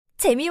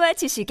재미와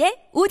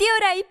지식의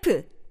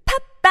오디오라이프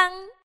팝빵.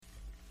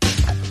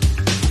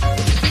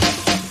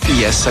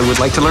 Yes, I would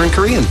like to learn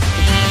Korean.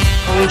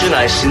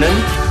 정준하 씨는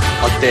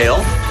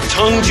어때요?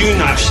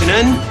 정준하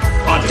씨는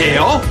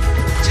어때요?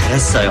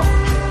 잘했어요.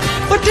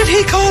 What did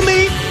he call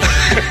me?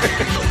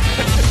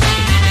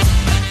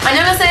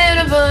 안녕하세요,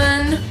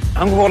 여러분.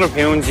 한국어를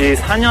배운 지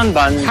 4년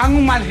반.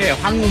 한국말 해요,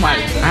 한국말.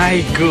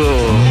 아이고.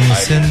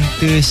 무슨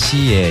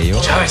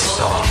뜻이에요?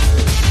 잘했어.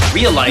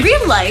 Real life.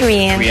 Real life.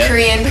 Korean.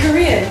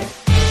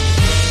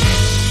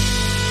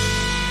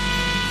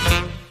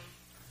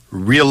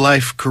 Real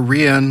life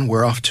Korean.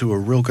 We're off to a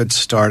real good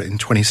start in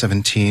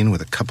 2017 with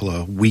a couple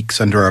of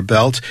weeks under our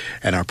belt.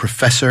 And our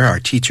professor, our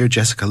teacher,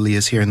 Jessica Lee,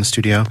 is here in the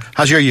studio.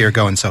 How's your year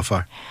going so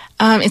far?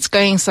 It's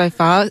going so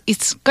far.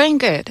 It's going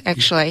good,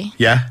 actually.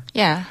 Yeah?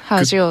 Yeah.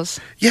 How's yours?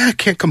 Yeah,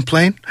 can't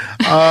complain.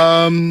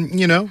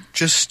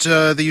 Just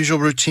the usual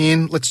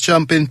routine. Let's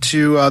jump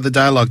into the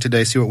dialogue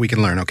today, see what we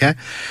can learn, okay?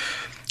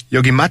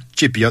 여기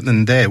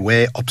맛집이었는데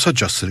왜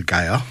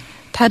없어졌을까요?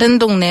 다른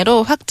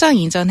동네로 확장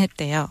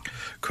이전했대요.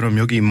 그럼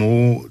여기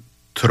뭐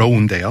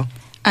들어온대요?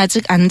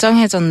 아직 안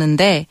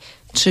정해졌는데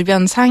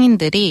주변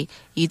상인들이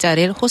이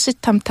자리를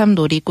호시탐탐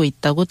노리고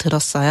있다고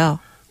들었어요.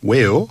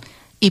 왜요?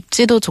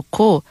 입지도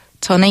좋고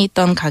전에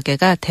있던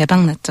가게가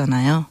대박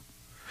났잖아요.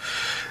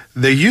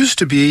 There used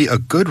to be a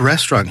good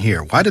restaurant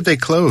here. Why did they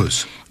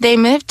close? They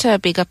moved to a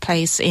bigger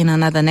place in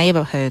another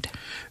neighborhood.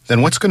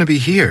 Then what's going to be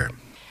here?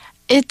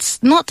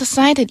 It's not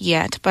decided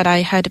yet, but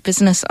I heard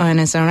business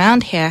owners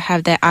around here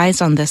have their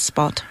eyes on this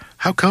spot.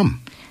 How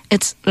come?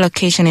 Its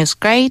location is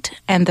great,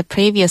 and the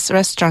previous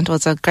restaurant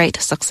was a great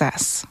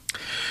success.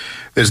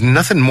 There's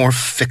nothing more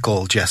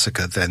fickle,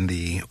 Jessica, than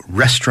the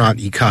restaurant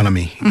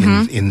economy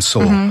in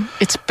Seoul. Mm-hmm.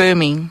 It's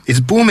booming.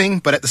 It's booming,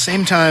 but at the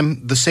same time,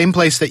 the same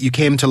place that you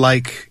came to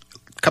like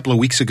a couple of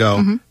weeks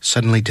ago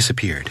suddenly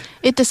disappeared.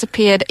 It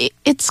disappeared.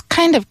 It's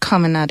kind of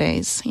common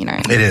nowadays, you know.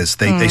 It is.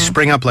 They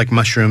spring up like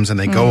mushrooms and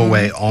they go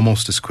away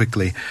almost as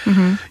quickly.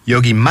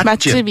 여기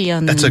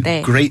맛집. That's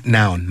a great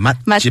noun.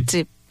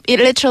 맛집. It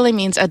literally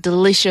means a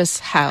delicious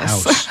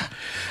house.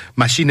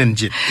 맛있는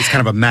집. It's kind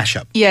of a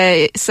mashup.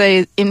 Yeah, so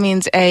it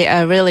means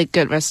a really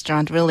good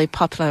restaurant, really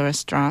popular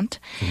restaurant.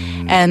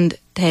 And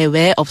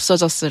왜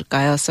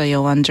없어졌을까요? So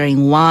you're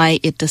wondering why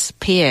it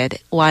disappeared,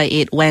 why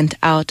it went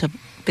out of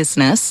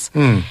business.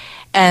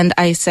 And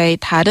I say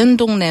다른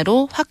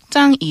동네로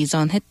확장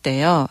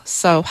이전했대요.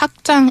 So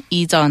확장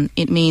이전,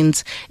 it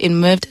means it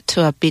moved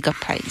to a bigger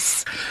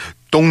place.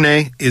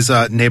 동네 is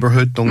a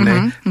neighborhood,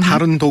 동네.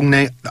 다른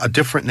동네, a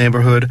different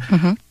neighborhood.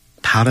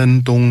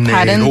 다른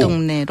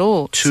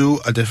동네로 to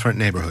a different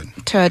neighborhood.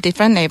 To a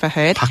different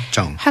neighborhood.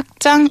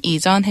 확장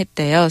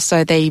이전했대요.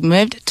 So they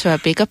moved to a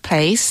bigger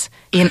place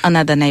in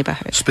another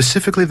neighborhood.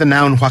 Specifically, the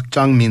noun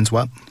확장 means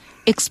what?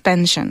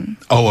 Expansion.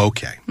 Oh,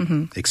 okay.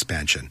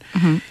 Expansion.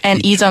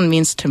 And 이전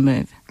means to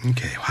move.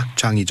 Okay,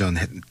 확장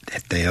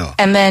이전했대요.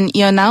 And then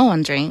you're now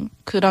wondering,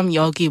 그럼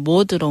여기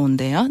뭐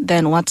들어온대요?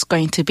 Then what's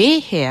going to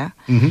be here?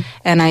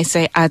 And I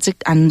say 아직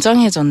안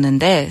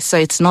정해졌는데, so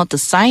it's not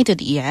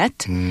decided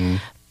yet.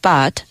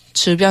 But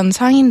주변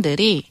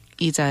상인들이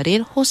이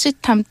자리를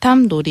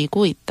호시탐탐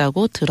노리고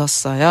있다고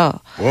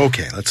들었어요.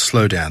 Okay, let's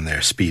slow down there,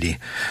 Speedy.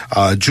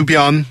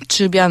 주변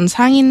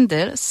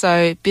상인들,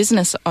 so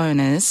business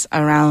owners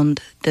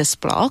around this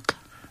block.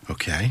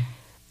 Okay.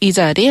 이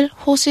자리를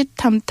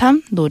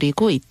호시탐탐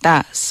노리고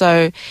있다.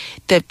 So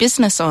the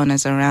business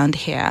owners around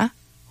here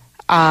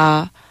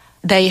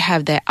they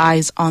have their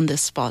eyes on the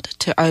spot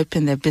to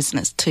open their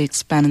business, to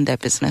expand their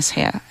business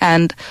here.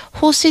 And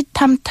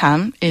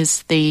호시탐탐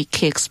is the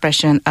key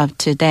expression of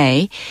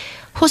today.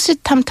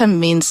 호시탐탐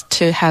means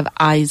to have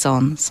eyes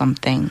on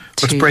something.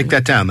 Let's break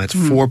that down. That's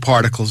four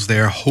particles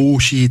there.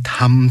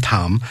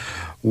 호시탐탐.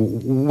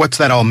 What's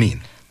that all mean?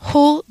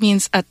 호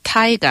means a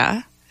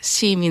tiger.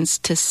 시 means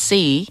to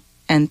see.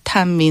 And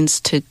탐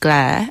means to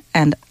glare.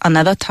 And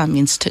another 탐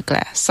means to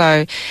glare.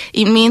 So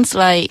it means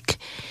like,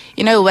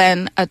 you know,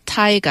 when a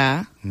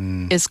tiger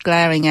is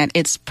glaring at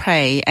its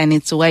prey and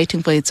it's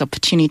waiting for its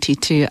opportunity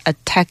to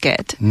attack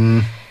it.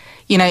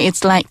 You know,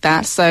 it's like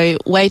that. So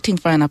waiting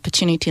for an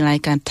opportunity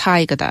like a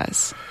tiger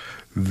does.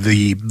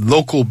 The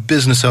local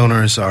business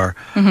owners are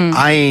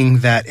eyeing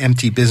that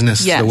empty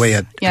business the way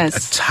a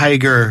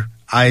tiger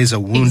eyes a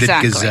wounded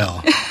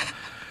gazelle.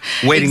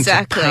 Waiting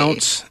to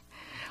pounce.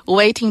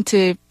 Waiting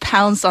to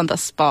pounce on the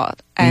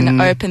spot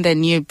and open their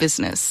new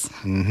business.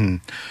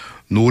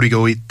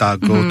 노리고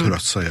있다고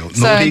들었어요.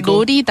 So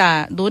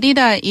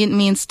노리다, it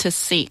means to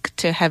seek,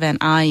 to have an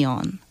eye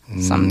on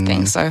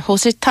something. So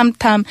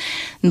호시탐탐,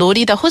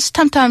 노리다,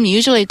 호시탐탐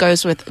usually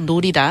goes with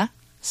노리다.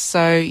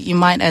 So you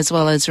might as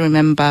well as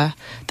remember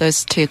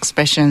those two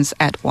expressions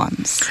at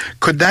once.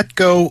 Could that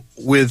go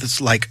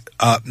with like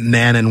a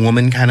man and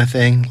woman kind of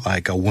thing?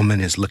 Like a woman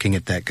is looking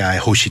at that guy,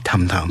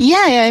 호시탐탐.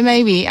 Yeah,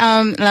 maybe.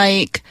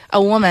 Like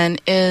a woman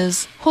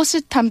is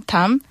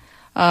호시탐탐,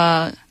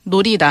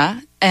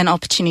 노리다, an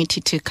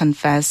opportunity to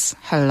confess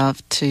her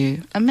love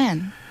to a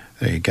man.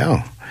 There you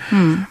go.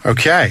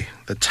 Okay,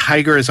 the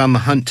tiger is on the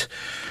hunt.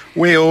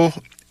 왜요?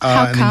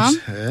 How come?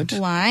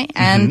 Why?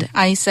 And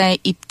I say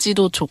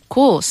입지도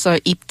좋고. So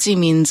입지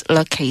means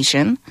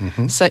location.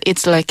 So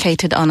it's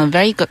located on a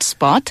very good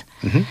spot.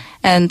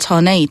 And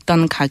전에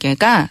있던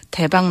가게가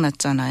대박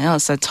났잖아요.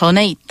 So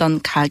전에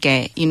있던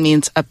가게, it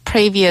means a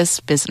previous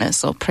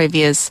business or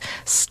previous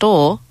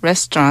store,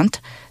 restaurant.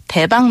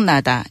 대박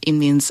나다, it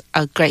means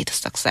a great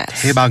success.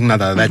 대박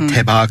나다, that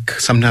대박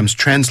sometimes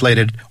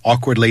translated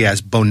awkwardly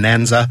as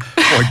bonanza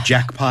or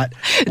jackpot.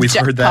 We've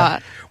heard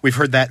that. We've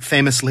heard that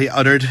famously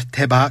uttered,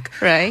 대박.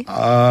 Right.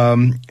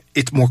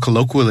 It's more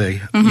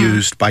colloquially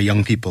used by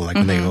young people, like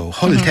when they go,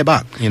 헐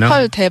대박, you know?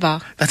 헐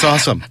대박. That's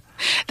awesome.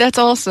 That's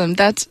awesome.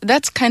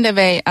 That's kind of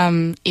a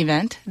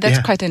event. That's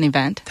quite an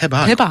event.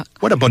 대박. 대박.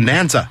 What a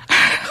bonanza.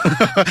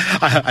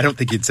 I don't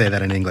think you'd say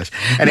that in English.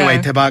 Anyway,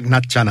 No. 대박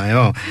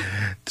났잖아요.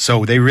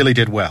 So they really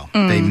did well.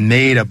 They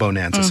made a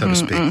bonanza, so to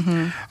speak.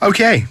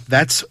 Okay,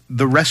 that's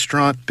the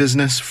restaurant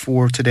business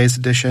for today's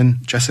edition.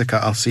 Jessica,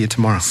 I'll see you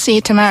tomorrow. See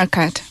you tomorrow,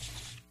 Kat.